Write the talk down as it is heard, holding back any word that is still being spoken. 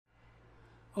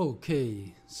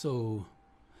Okay, so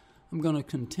I'm going to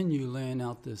continue laying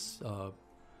out this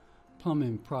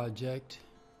plumbing project.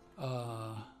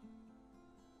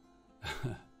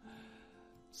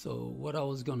 So what I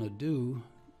was going to do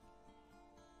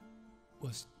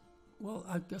was, well,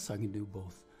 I guess I can do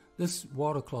both. This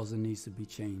water closet needs to be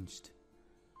changed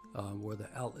where the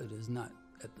outlet is not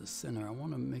at the center. I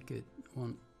want to make it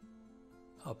on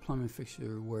a plumbing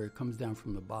fixture where it comes down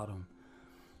from the bottom,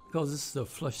 because this is a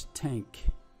flush tank.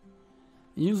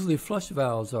 And usually flush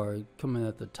valves are coming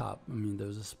at the top. I mean,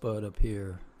 there's a spud up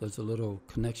here. There's a little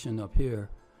connection up here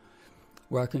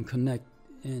where I can connect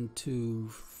into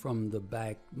from the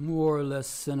back, more or less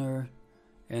center,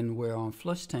 and where on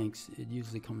flush tanks it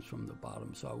usually comes from the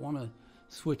bottom. So I want to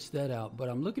switch that out. But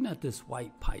I'm looking at this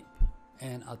white pipe,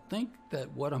 and I think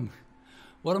that what I'm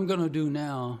going to do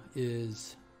now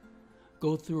is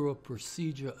go through a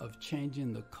procedure of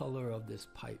changing the color of this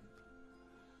pipe.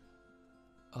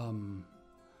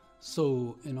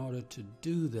 So in order to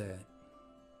do that,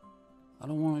 I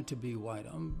don't want it to be white.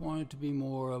 I want it to be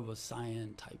more of a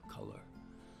cyan type color.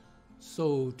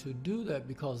 So to do that,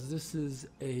 because this is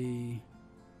a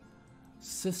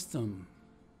system,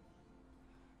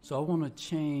 so I want to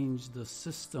change the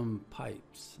system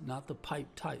pipes, not the pipe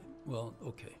type. Well,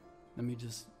 okay, let me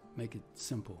just make it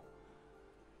simple.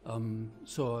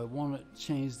 So I want to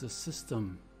change the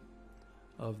system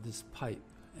of this pipe,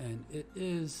 and it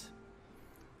is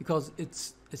because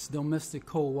it's domestic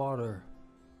cold water.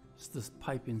 It's this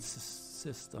piping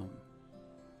system.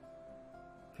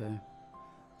 Okay,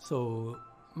 so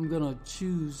I'm gonna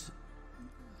choose.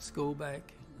 Let's go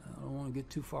back. I don't want to get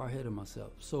too far ahead of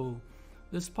myself. So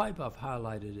this pipe, I've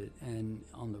highlighted it, and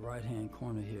on the right hand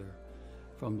corner here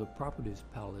from the properties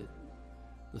palette,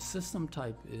 the system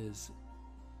type is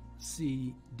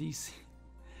DCW,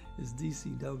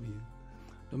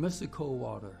 domestic cold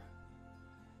water.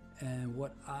 And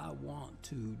what I want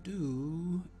to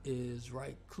do is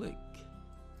right click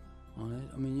on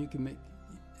it. I mean, you can make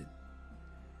it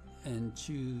and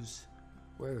choose,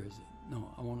 where is it?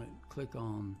 No, I want to click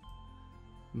on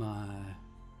my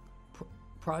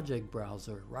project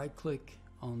browser, right click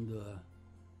on the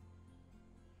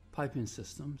piping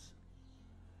systems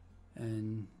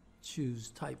and choose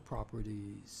type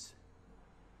properties.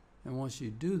 And once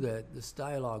you do that, this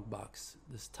dialog box,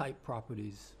 this type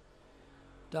properties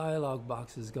dialog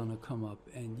box is going to come up,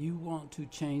 and you want to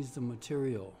change the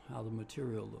material, how the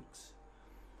material looks.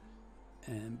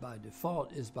 And by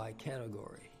default is by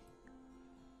category,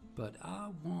 but I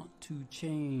want to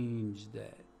change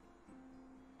that,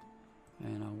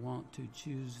 and I want to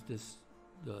choose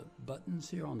the buttons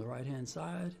here on the right hand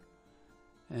side,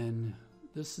 and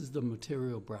this is the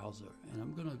material browser, and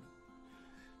I'm going to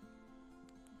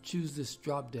choose this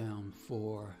drop down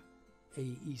for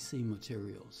AEC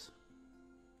materials.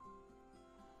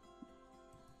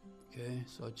 Okay,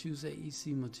 so I choose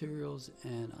AEC materials,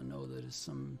 and I know that it's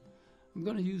I'm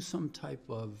going to use some type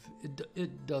of,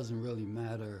 it doesn't really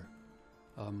matter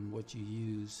what you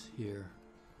use here.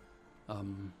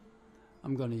 I'm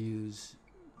going to use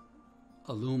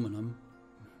aluminum.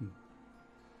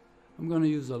 I'm going to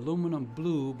use aluminum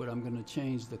blue, but I'm going to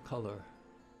change the color.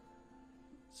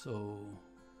 So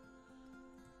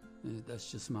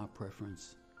that's just my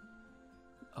preference.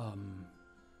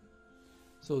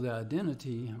 So the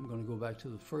identity, I'm going to go back to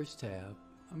the first tab.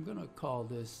 I'm going to call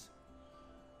this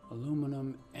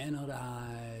aluminum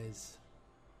anodized,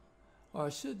 or I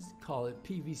should call it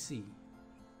PVC.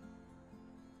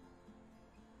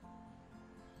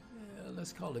 Yeah,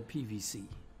 let's call it PVC.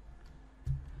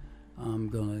 I'm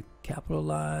going to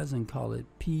capitalize and call it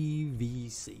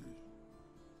PVC.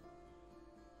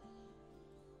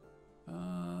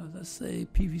 Let's say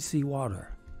PVC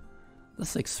water.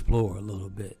 Let's explore a little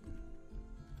bit.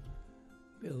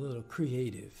 Be a little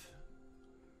creative.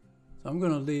 So I'm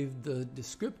going to leave the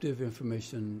descriptive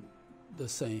information the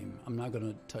same. I'm not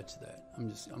going to touch that.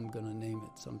 I'm going to name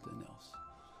it something else.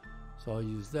 So I'll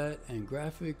use that, and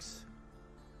graphics,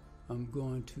 I'm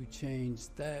going to change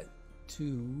that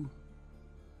to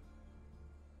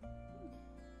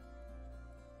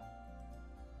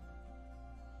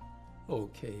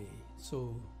okay.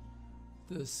 So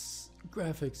this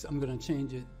graphics, I'm going to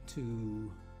change it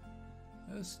to,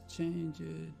 let's change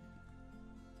it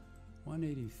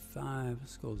 185.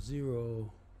 Let's go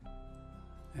 0,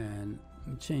 and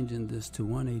I'm changing this to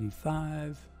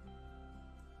 185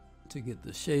 to get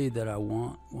the shade that I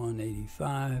want,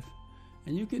 185.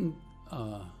 And you can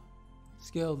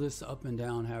scale this up and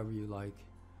down however you like,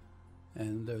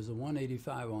 and there's a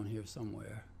 185 on here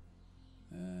somewhere.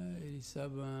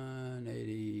 87,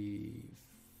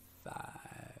 85.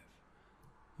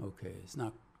 Okay, it's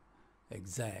not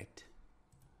exact,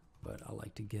 but I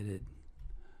like to get it,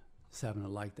 just happen to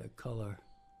like that color.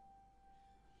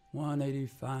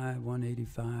 185,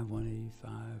 185,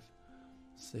 185.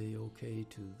 Say okay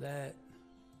to that.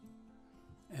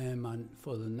 And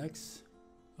for the next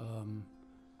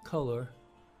color,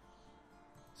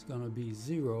 it's gonna be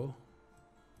 0.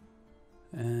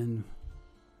 And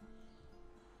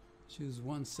choose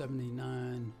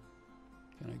 179.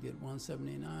 Can I get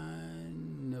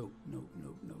 179? Nope, nope,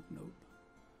 nope, nope, nope.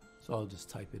 So I'll just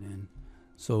type it in.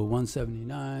 So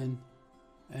 179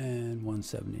 and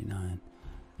 179.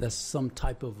 That's some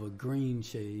type of a green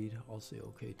shade. I'll say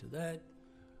okay to that.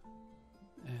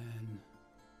 And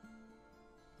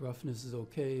roughness is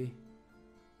okay.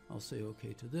 I'll say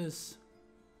okay to this.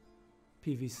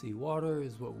 PVC water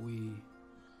is what we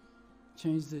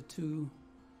changed it to.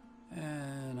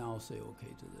 And I'll say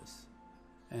okay to this.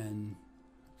 And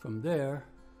from there,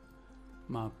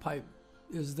 my pipe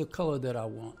is the color that I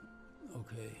want.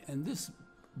 Okay, and this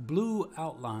blue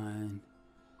outline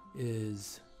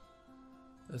is,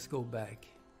 let's go back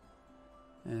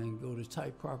and go to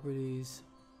type properties,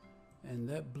 and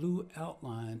that blue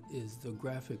outline is the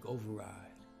graphic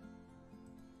override.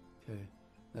 Okay,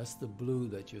 that's the blue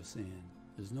that you're seeing.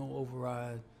 There's no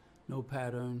override, no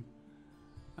pattern.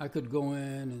 I could go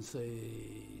in and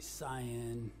say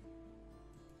cyan.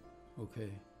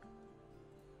 Okay,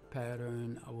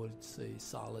 pattern, I would say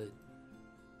solid,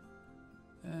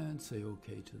 and say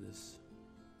okay to this.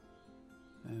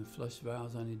 And flush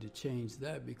valves, I need to change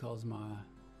that because my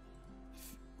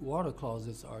water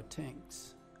closets are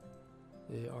tanks.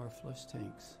 They are flush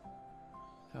tanks.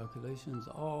 Calculations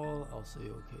all, I'll say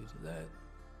okay to that.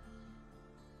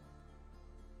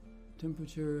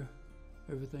 Temperature,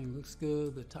 everything looks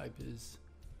good. The type is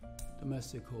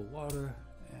domestic cold water,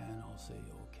 and I'll say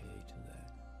okay to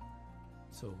that.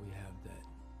 So we have that.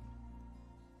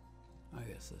 I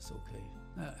guess that's okay.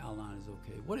 That outline is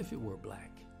okay. What if it were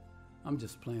black? I'm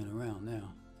just playing around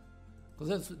now,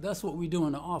 because that's what we do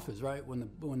in the office, right? When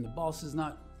the boss is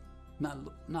not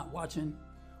watching,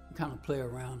 we kind of play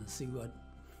around and see what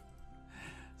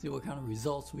kind of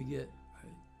results we get.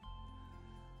 Right?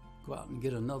 Go out and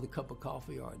get another cup of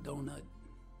coffee or a donut.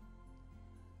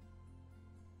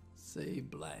 Say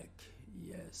black.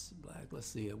 Yes, black. Let's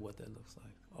see what that looks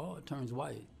like. Oh, it turns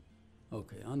white.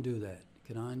 Okay, undo that.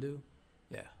 Can I undo?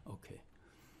 Yeah, okay.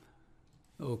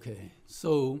 Okay,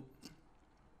 so,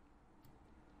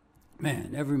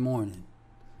 man, every morning,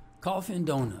 coffee and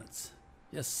donuts.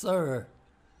 Yes, sir.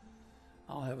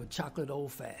 I'll have a chocolate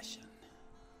old-fashioned.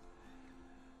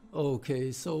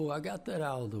 Okay, so I got that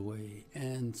out of the way.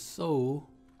 And so,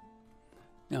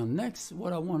 now next,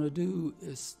 what I want to do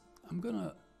is,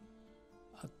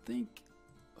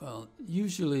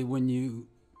 usually when you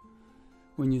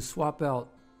swap out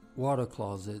water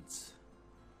closets,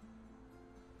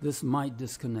 this might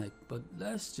disconnect, but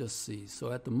let's just see.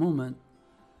 So at the moment,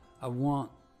 I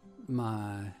want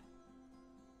my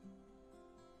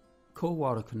cold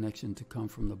water connection to come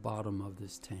from the bottom of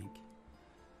this tank.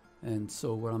 And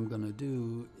so what I'm gonna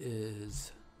do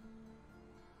is,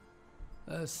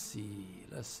 let's see.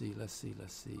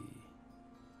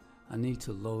 I need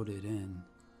to load it in.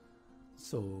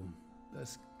 So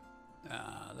let's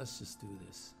just do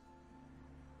this.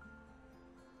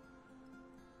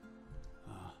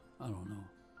 I don't know.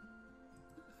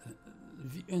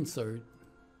 Insert.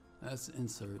 Let's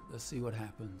insert. Let's see what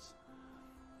happens.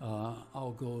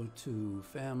 I'll go to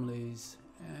families,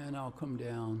 and I'll come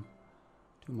down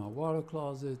to my water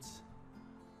closets,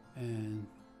 and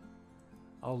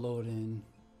I'll load in.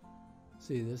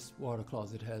 See, this water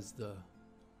closet has the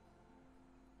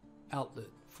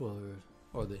outlet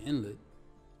or the inlet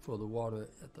for the water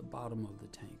at the bottom of the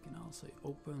tank. And I'll say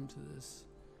open to this.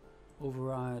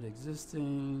 Override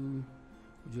existing.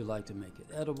 Would you like to make it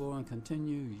edible and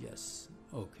continue? Yes.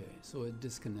 Okay, so it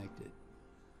disconnected.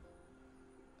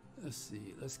 Let's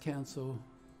see, let's cancel.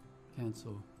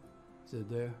 Cancel. Is it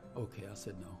there? Okay, I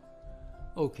said no.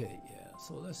 Okay, yeah,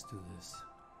 so let's do this.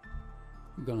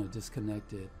 I'm gonna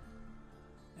disconnect it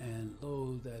and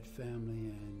load that family,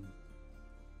 and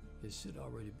it should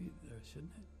already be there,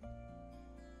 shouldn't it?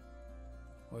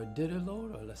 Or did it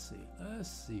load? Or let's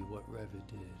see what Revit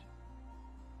did.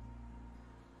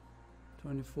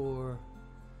 24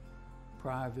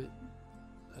 private.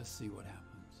 Let's see what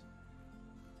happens.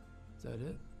 Is that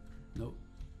it? Nope.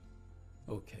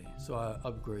 Okay, so I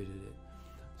upgraded it.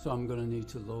 So I'm gonna need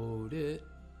to load it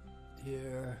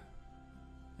here,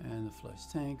 and the flush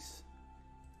tanks,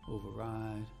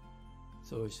 override.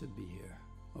 So it should be here.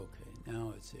 Okay,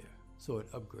 now it's here. So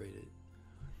it upgraded.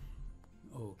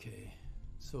 Okay,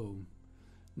 so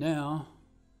now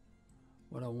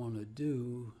what I want to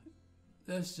do,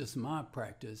 that's just my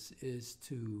practice, is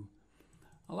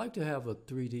I like to have a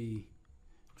 3D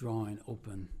drawing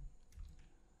open.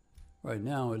 Right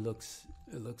now it looks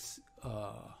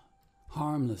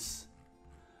harmless,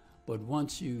 but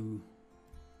once the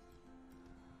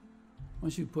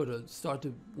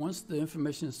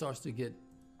information starts to get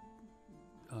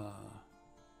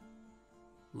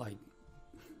like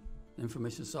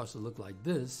information starts to look like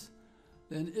this,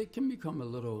 then it can become a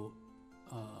little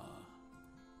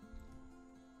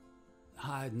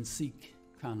hide and seek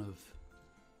kind of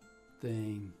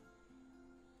thing.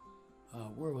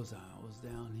 Where was I? I was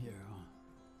down here, huh?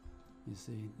 You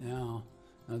see, now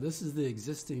this is the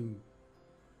existing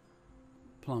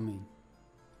plumbing,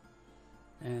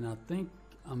 and I think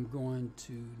I'm going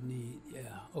to need,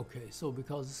 okay, so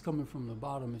because it's coming from the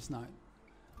bottom, it's not,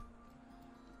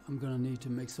 I'm going to need to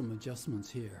make some adjustments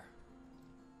here.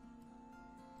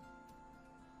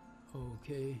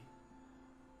 Okay,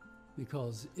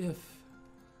 because if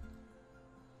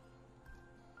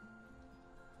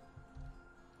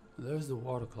there's the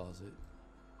water closet,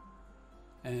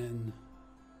 and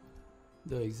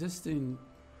the existing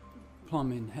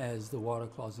plumbing has the water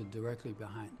closet directly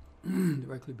behind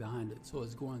it, so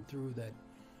it's going through that.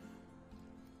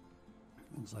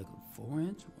 Looks like a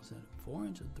 4-inch. Was that a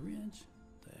 4-inch or 3-inch?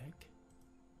 The heck?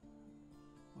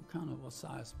 What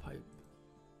size pipe?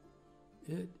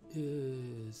 It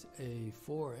is a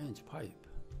 4-inch pipe.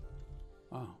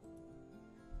 Wow.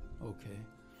 Okay.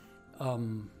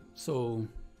 So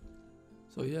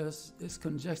yes, it's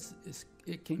congested.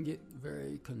 It can get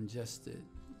very congested.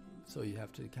 So you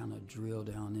have to kind of drill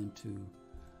down into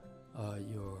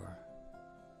your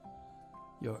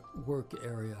work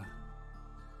area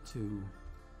to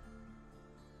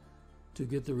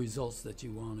get the results that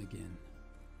you want again.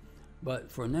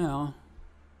 But for now,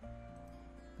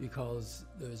 because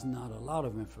there's not a lot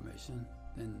of information,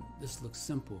 then this looks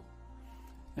simple.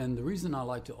 And the reason I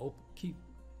like to keep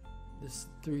this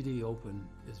 3D open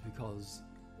is because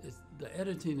the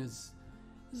editing is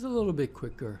a little bit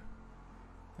quicker.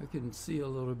 I can see a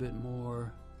little bit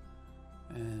more,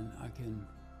 and I can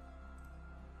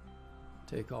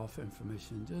take off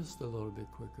information just a little bit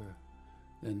quicker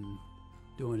than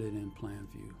doing it in plan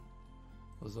view.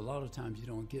 Because a lot of times you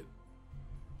don't get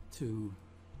to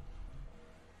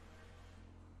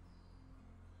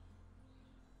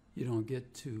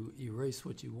erase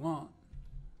what you want,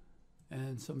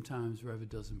 and sometimes Revit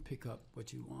doesn't pick up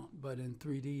what you want. But in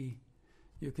 3D,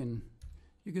 you can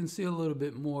see a little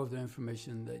bit more of the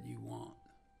information that you want,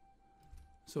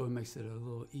 so it makes it a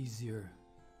little easier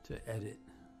to edit.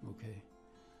 Okay,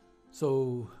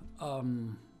 so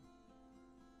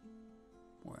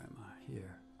where am I?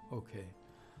 Here. Okay,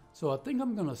 so I think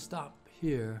I'm gonna stop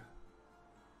here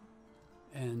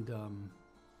and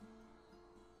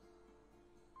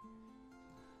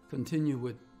continue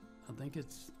with, I think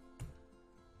it's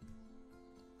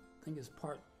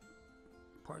part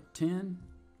 10,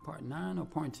 part 9 or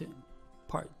part 10,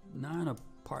 part 9 or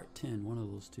part 10, one of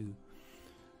those two.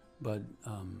 But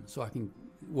so I can,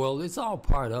 well, it's all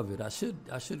part of it. I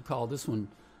should call this one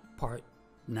part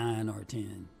 9 or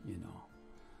 10, you know.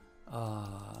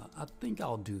 I think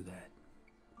I'll do that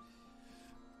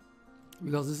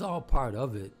because it's all part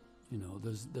of it. You know,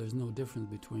 there's no difference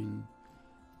between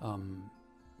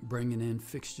bringing in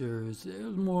fixtures.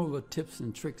 It's more of a tips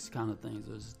and tricks kind of thing.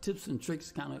 There's tips and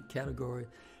tricks kind of category,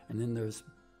 and then there's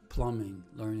plumbing,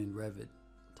 learning Revit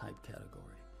type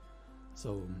category.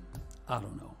 So I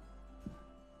don't know.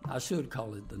 I should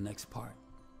call it the next part.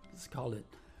 Let's call it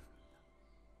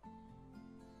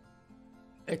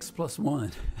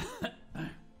X+1.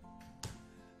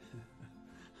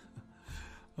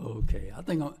 Okay, I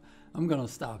think I'm gonna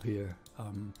stop here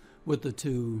with the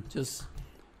two, just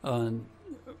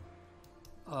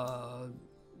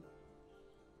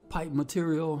pipe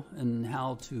material and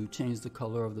how to change the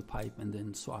color of the pipe, and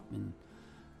then swapping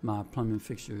my plumbing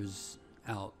fixtures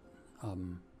out.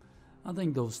 I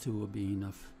think those two will be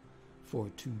enough for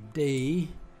today,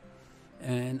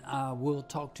 and I will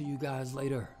talk to you guys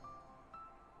later.